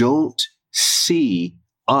actually don't see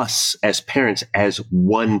us as parents as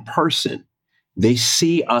one person. They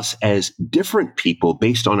see us as different people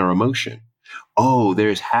based on our emotion. Oh,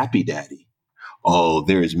 there's happy daddy. Oh,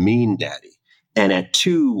 there's mean daddy. And at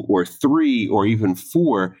 2 or 3 or even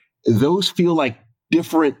 4, those feel like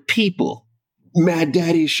different people. Mad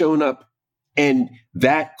daddy's showing up. And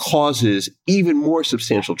that causes even more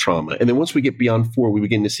substantial trauma. And then once we get beyond 4, we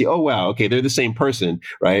begin to see, oh, wow, okay, they're the same person,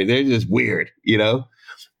 right? They're just weird,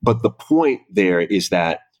 But the point there is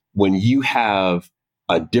that when you have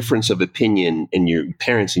a difference of opinion in your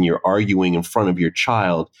parents and you're arguing in front of your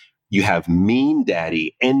child, you have mean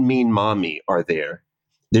daddy and mean mommy are there.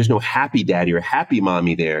 There's no happy daddy or happy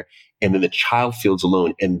mommy there. And then the child feels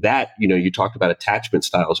alone. And that, you talked about attachment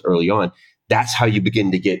styles early on. That's how you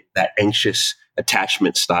begin to get that anxious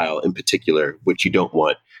attachment style in particular, which you don't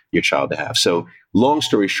want your child to have. So long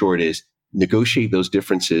story short is negotiate those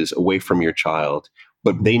differences away from your child,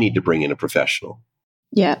 but they need to bring in a professional.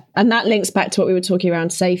 Yeah. And that links back to what we were talking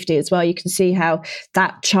around safety as well. You can see how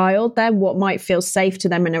that child then, what might feel safe to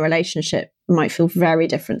them in a relationship might feel very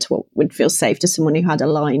different to what would feel safe to someone who had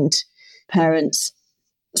aligned parents.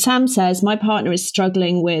 Sam says, my partner is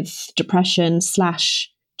struggling with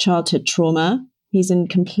depression/childhood trauma. He's in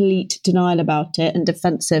complete denial about it and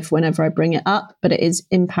defensive whenever I bring it up, but it is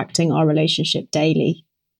impacting our relationship daily.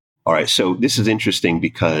 All right. So this is interesting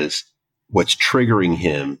because what's triggering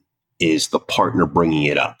him is the partner bringing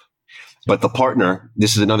it up. But the partner,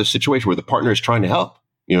 this is another situation where the partner is trying to help.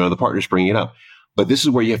 The partner's bringing it up. But this is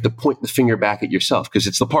where you have to point the finger back at yourself because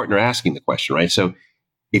it's the partner asking the question, right? So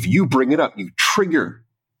if you bring it up, you trigger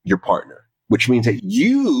your partner, which means that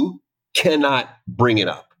you cannot bring it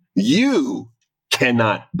up. You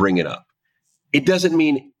cannot bring it up. It doesn't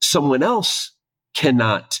mean someone else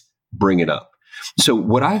cannot bring it up. So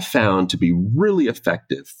what I've found to be really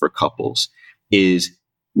effective for couples is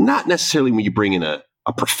not necessarily when you bring in a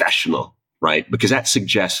professional, right? Because that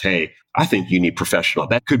suggests, hey, I think you need professional.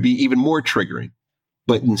 That could be even more triggering.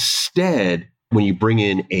 But instead, when you bring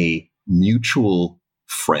in a mutual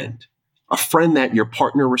friend, a friend that your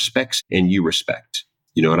partner respects and you respect,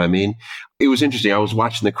 you know what I mean? It was interesting. I was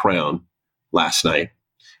watching The Crown last night.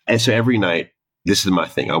 And so every night, this is my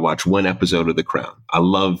thing. I watch one episode of The Crown. I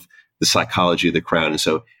love the psychology of The Crown. And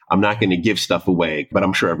so I'm not going to give stuff away, but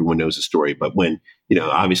I'm sure everyone knows the story. But when,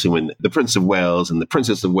 obviously when the Prince of Wales and the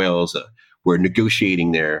Princess of Wales were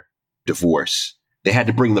negotiating their divorce, they had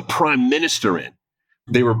to bring the Prime Minister in.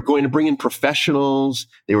 They were going to bring in professionals.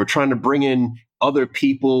 They were trying to bring in other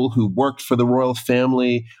people who worked for the royal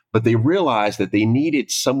family, but they realized that they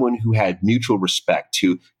needed someone who had mutual respect,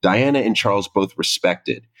 who Diana and Charles both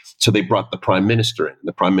respected. So they brought the Prime Minister in.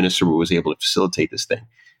 The Prime Minister was able to facilitate this thing.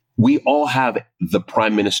 We all have the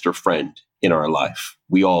Prime Minister friend in our life.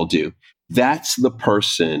 We all do. That's the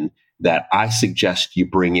person that I suggest you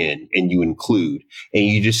bring in and you include. And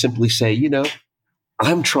you just simply say,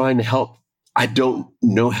 I'm trying to help. I don't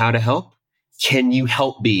know how to help. Can you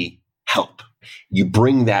help me help? You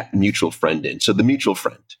bring that mutual friend in. So the mutual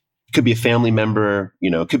friend could be a family member,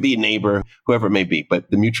 it could be a neighbor, whoever it may be.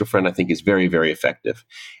 But the mutual friend, I think, is very, very effective.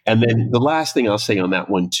 And then the last thing I'll say on that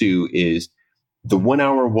one, too, is the 1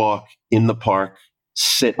 hour walk in the park,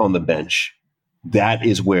 sit on the bench. That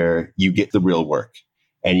is where you get the real work.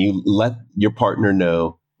 And you let your partner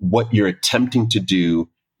know what you're attempting to do,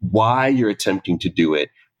 why you're attempting to do it.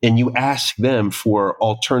 And you ask them for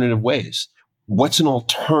alternative ways. What's an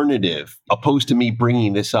alternative opposed to me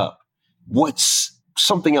bringing this up? What's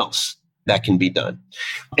something else that can be done?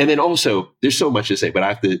 And then also, there's so much to say, but I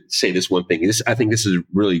have to say this one thing. I think this is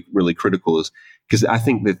really, really critical, is because I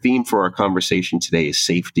think the theme for our conversation today is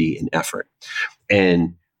safety and effort.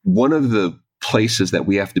 And one of the places that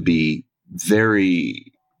we have to be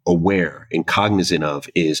very aware and cognizant of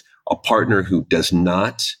is a partner who does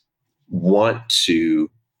not want to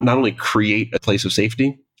not only create a place of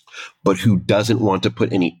safety, but who doesn't want to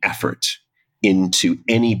put any effort into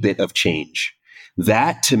any bit of change.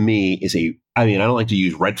 That to me is I don't like to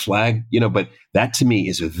use red flag, but that to me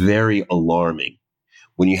is very alarming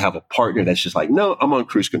when you have a partner that's just like, no, I'm on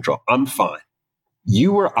cruise control. I'm fine.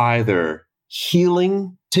 You are either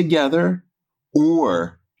healing together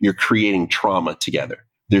or you're creating trauma together.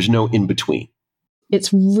 There's no in between.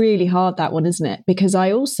 It's really hard, that one, isn't it? Because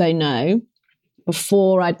I also know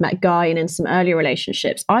before I'd met Guy and in some earlier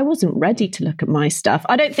relationships, I wasn't ready to look at my stuff.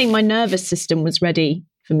 I don't think my nervous system was ready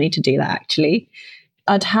for me to do that, actually.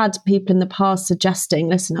 I'd had people in the past suggesting,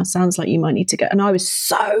 listen, it sounds like you might need to go. And I was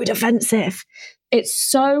so defensive. It's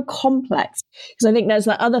so complex. Because I think there's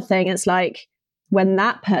that other thing. It's like when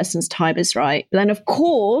that person's time is right, then of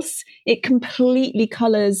course it completely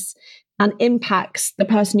colors and impacts the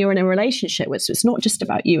person you're in a relationship with. So it's not just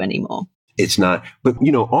about you anymore. It's not. But,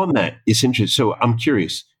 on that, it's interesting. So I'm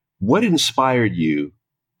curious, what inspired you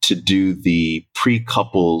to do the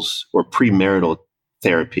pre-couples or premarital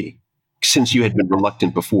therapy since you had been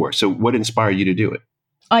reluctant before? So what inspired you to do it?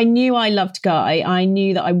 I knew I loved Guy. I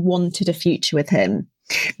knew that I wanted a future with him.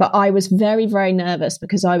 But I was very, very nervous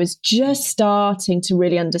because I was just starting to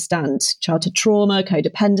really understand childhood trauma,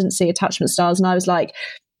 codependency, attachment styles. And I was like,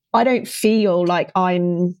 I don't feel like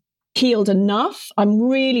I'm healed enough. I'm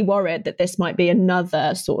really worried that this might be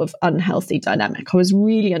another sort of unhealthy dynamic. I was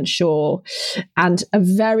really unsure. And a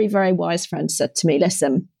very, very wise friend said to me,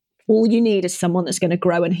 listen, all you need is someone that's going to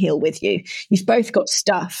grow and heal with you. You've both got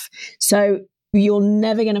stuff. So you're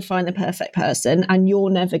never going to find the perfect person and you're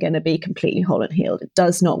never going to be completely whole and healed. It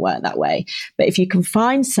does not work that way. But if you can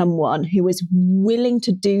find someone who is willing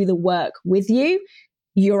to do the work with you,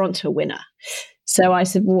 you're onto a winner. So I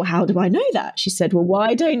said, well, how do I know that? She said, well,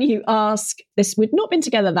 why don't you ask this? We'd not been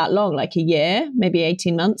together that long, like a year, maybe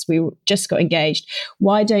 18 months. We just got engaged.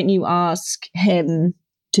 Why don't you ask him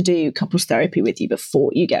to do couples therapy with you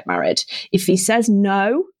before you get married? If he says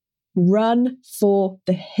no, run for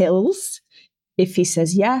the hills. If he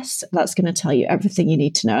says yes, that's going to tell you everything you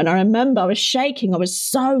need to know. And I remember I was shaking. I was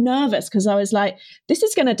so nervous because I was like, this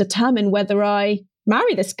is going to determine whether I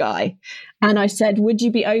marry this guy. And I said, would you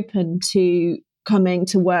be open to coming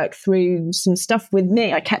to work through some stuff with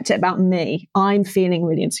me? I kept it about me. I'm feeling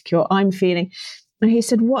really insecure. And he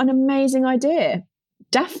said, what an amazing idea.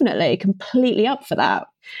 Definitely, completely up for that.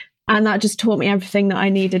 And that just taught me everything that I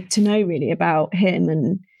needed to know really about him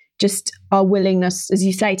and just our willingness, as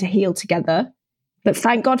you say, to heal together. But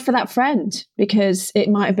thank God for that friend, because it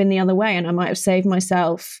might have been the other way and I might have saved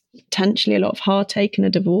myself potentially a lot of heartache and a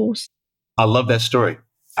divorce. I love that story.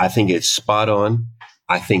 I think it's spot on.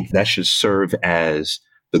 I think that should serve as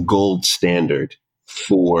the gold standard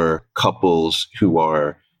for couples who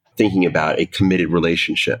are thinking about a committed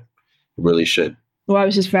relationship. It really should. Well, I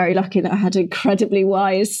was just very lucky that I had incredibly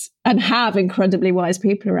wise and have incredibly wise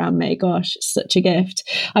people around me. Gosh, it's such a gift.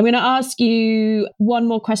 I'm going to ask you one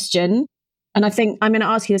more question. And I think I'm going to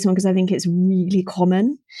ask you this one because I think it's really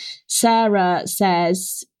common. Sarah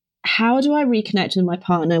says, how do I reconnect with my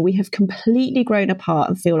partner? We have completely grown apart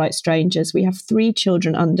and feel like strangers. We have 3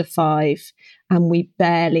 children under 5 and we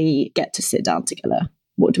barely get to sit down together.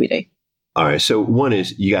 What do we do? All right. So one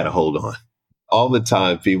is you got to hold on. All the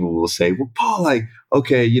time people will say, well, Paul,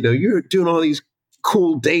 okay, you're doing all these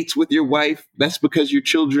cool dates with your wife. That's because your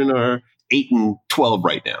children are 8 and 12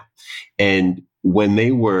 right now. And when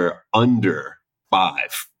they were under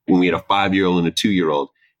 5, when we had a 5-year-old and a 2-year-old,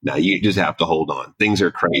 now you just have to hold on. Things are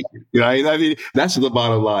crazy. I mean, that's the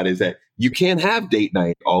bottom line, is that you can't have date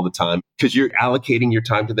night all the time because you're allocating your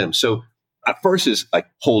time to them. So at first is like,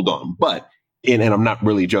 hold on. But, and I'm not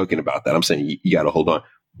really joking about that. I'm saying you got to hold on.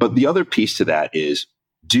 But the other piece to that is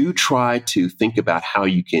do try to think about how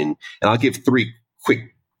you can, and I'll give 3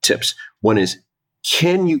 quick tips. One is,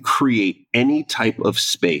 can you create any type of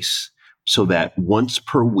space so that once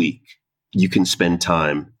per week you can spend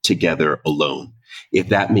time together alone? If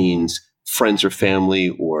that means friends or family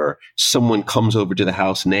or someone comes over to the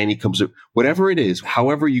house, nanny comes over, whatever it is,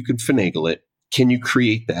 however you can finagle it, can you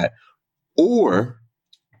create that? Or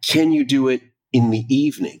can you do it in the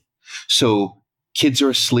evening? So kids are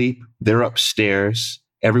asleep, they're upstairs,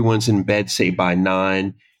 everyone's in bed, say by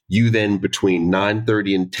 9. You then between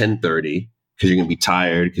 9:30 and 10:30, because you're going to be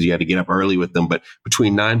tired because you had to get up early with them. But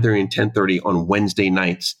between 9:30 and 10:30 on Wednesday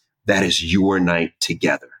nights, that is your night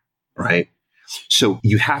together, right? So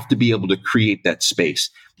you have to be able to create that space.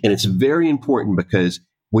 And it's very important because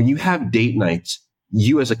when you have date nights,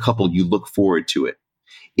 you as a couple, you look forward to it.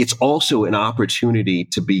 It's also an opportunity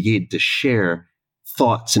to begin to share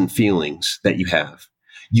thoughts and feelings that you have.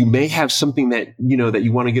 You may have something that, that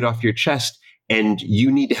you want to get off your chest, and you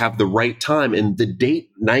need to have the right time, and the date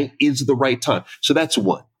night is the right time. So that's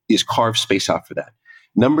one, is carve space out for that.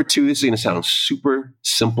 Number 2, this is going to sound super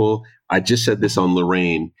simple. I just said this on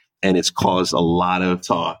Lorraine, and it's caused a lot of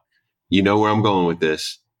talk. You know where I'm going with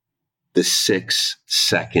this. The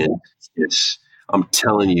 6-second kiss. I'm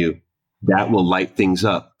telling you, that will light things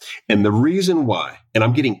up. And the reason why,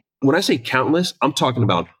 and when I say countless, I'm talking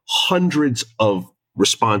about hundreds of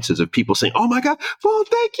responses of people saying, oh my God, Paul,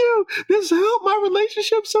 thank you. This helped my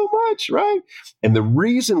relationship so much, right? And the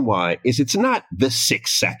reason why is it's not the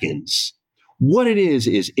 6 seconds. What it is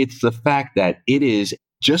it's the fact that it is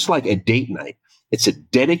just like a date night. It's a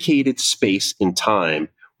dedicated space and time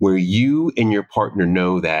where you and your partner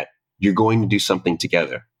know that you're going to do something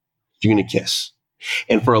together. You're going to kiss.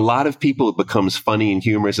 And for a lot of people, it becomes funny and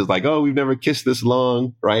humorous. It's like, oh, we've never kissed this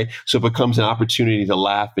long, right? So it becomes an opportunity to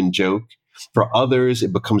laugh and joke. For others,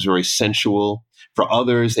 it becomes very sensual. For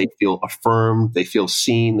others, they feel affirmed, they feel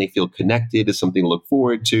seen, they feel connected. It's something to look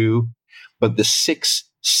forward to. But the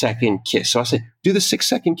 6-second kiss. So I said, do the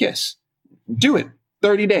 6-second kiss. Do it.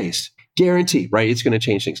 30 days. Guarantee, right? It's going to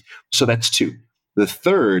change things. So that's 2. The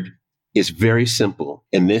third is very simple.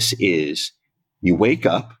 And this is you wake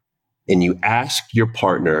up and you ask your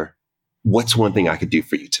partner, what's one thing I could do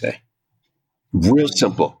for you today? Real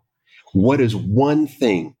simple. What is one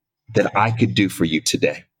thing that I could do for you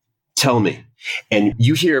today? Tell me. And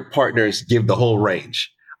you hear partners give the whole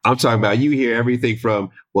range. I'm talking about you hear everything from,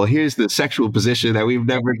 well, here's the sexual position that we've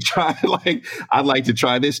never tried. Like, I'd like to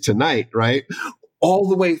try this tonight, right? All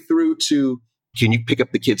the way through to, can you pick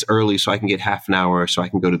up the kids early so I can get half an hour so I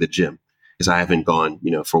can go to the gym? Because I haven't gone,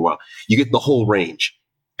 for a while. You get the whole range.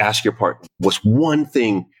 Ask your partner, what's one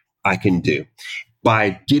thing I can do?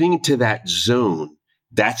 By getting to that zone,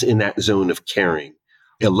 that's in that zone of caring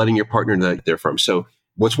and letting your partner know that they're firm. So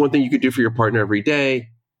what's one thing you could do for your partner every day?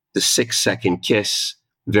 The 6-second kiss,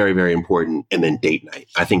 very, very important. And then date night.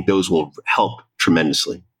 I think those will help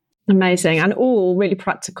tremendously. Amazing. And all really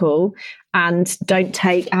practical and don't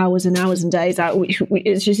take hours and hours and days out, which,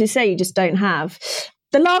 as you say, you just don't have.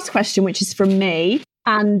 The last question, which is from me,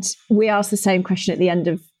 and we ask the same question at the end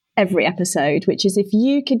of every episode, which is if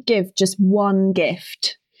you could give just one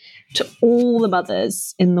gift to all the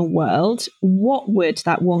mothers in the world, what would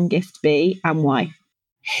that one gift be and why?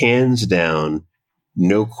 Hands down,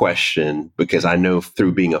 no question, because I know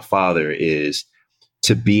through being a father is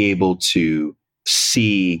to be able to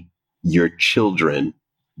see your children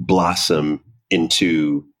blossom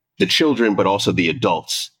into the children, but also the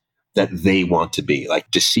adults that they want to be, like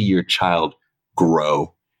to see your child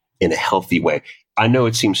grow in a healthy way. I know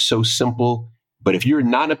it seems so simple, but if you're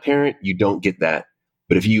not a parent, you don't get that.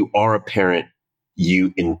 But if you are a parent,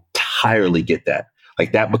 you entirely get that.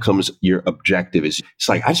 Like that becomes your objective. It's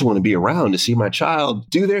like, I just want to be around to see my child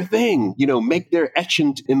do their thing, make their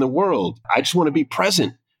etchant in the world. I just want to be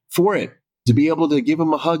present for it, to be able to give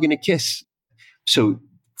them a hug and a kiss. So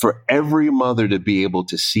for every mother to be able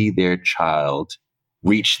to see their child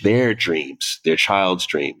reach their dreams, their child's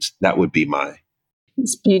dreams, that would be my.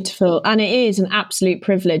 It's beautiful. And it is an absolute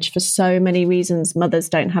privilege for so many reasons. Mothers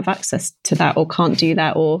don't have access to that or can't do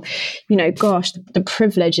that. Or, gosh, the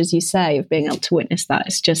privilege, as you say, of being able to witness that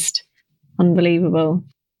is just unbelievable.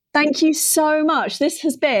 Thank you so much. This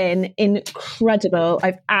has been incredible.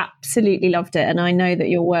 I've absolutely loved it. And I know that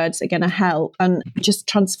your words are going to help and just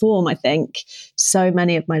transform, I think, so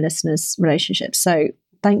many of my listeners' relationships. So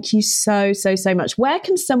thank you so, so, so much. Where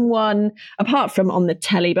can someone, apart from on the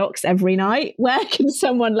telly box every night, where can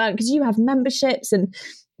someone learn? Because you have memberships and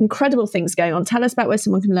incredible things going on. Tell us about where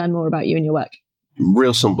someone can learn more about you and your work.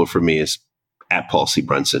 Real simple for me is at Paul C.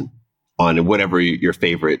 Brunson on whatever your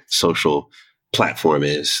favorite social platform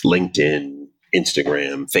is, LinkedIn,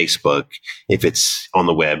 Instagram, Facebook. If it's on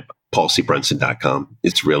the web, paulcbrunson.com.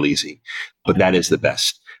 It's real easy, but that is the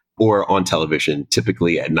best. Or on television,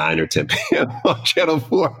 typically at 9 or 10 p.m. on Channel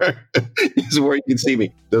 4 is where you can see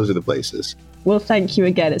me. Those are the places. Well, thank you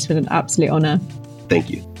again. It's been an absolute honor.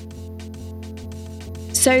 Thank you.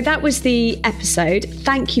 So that was the episode.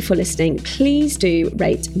 Thank you for listening. Please do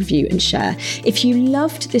rate, review and share. If you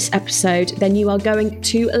loved this episode, then you are going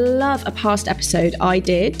to love a past episode I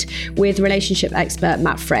did with relationship expert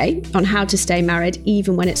Matt Frey on how to stay married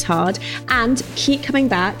even when it's hard. And keep coming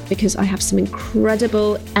back because I have some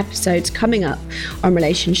incredible episodes coming up on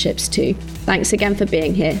relationships too. Thanks again for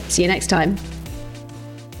being here. See you next time.